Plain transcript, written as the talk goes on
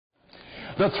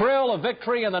The thrill of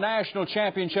victory in the national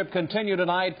championship continue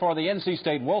tonight for the NC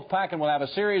State Wolfpack, and we'll have a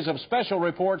series of special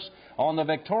reports on the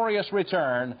victorious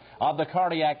return of the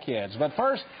Cardiac Kids. But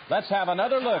first, let's have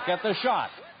another look at the shot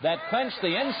that clinched the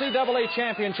NCAA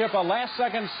championship, a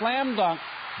last-second slam dunk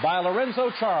by Lorenzo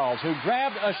Charles, who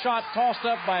grabbed a shot tossed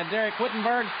up by Derek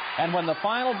Wittenberg, and when the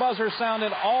final buzzer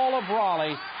sounded, all of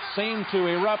Raleigh seemed to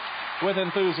erupt with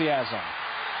enthusiasm.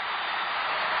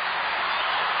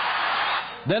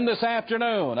 Then this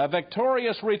afternoon, a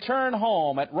victorious return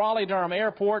home at Raleigh-Durham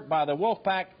Airport by the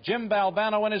Wolfpack, Jim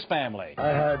Valvano and his family. I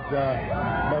had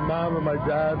my mom and my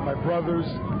dad, my brothers,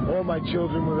 all my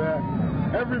children were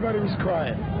there. Everybody was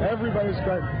crying. Everybody was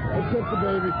crying, except the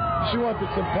baby. She wanted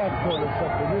some popcorn or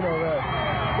something, you know that.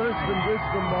 But it's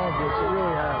been marvelous. It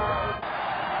really has.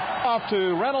 Off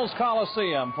to Reynolds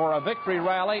Coliseum for a victory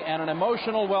rally and an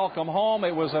emotional welcome home.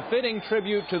 It was a fitting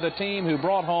tribute to the team who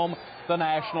brought home the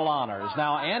national honors.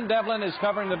 Now, Ann Devlin is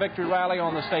covering the victory rally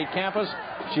on the state campus.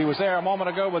 She was there a moment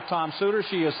ago with Tom Suter.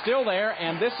 She is still there,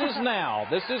 and this is now.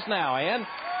 Ann,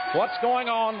 what's going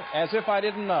on? As if I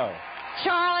didn't know.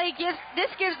 Charlie,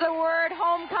 this gives the word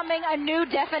homecoming a new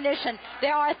definition.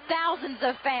 There are thousands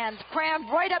of fans crammed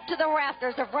right up to the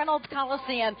rafters of Reynolds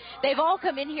Coliseum. They've all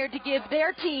come in here to give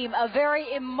their team a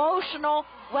very emotional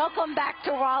welcome back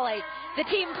to Raleigh. The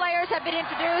team players have been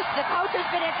introduced, the coach has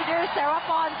been introduced, they're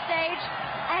up on stage,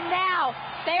 and now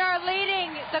they are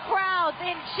leading the crowds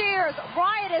in cheers,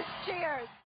 riotous cheers.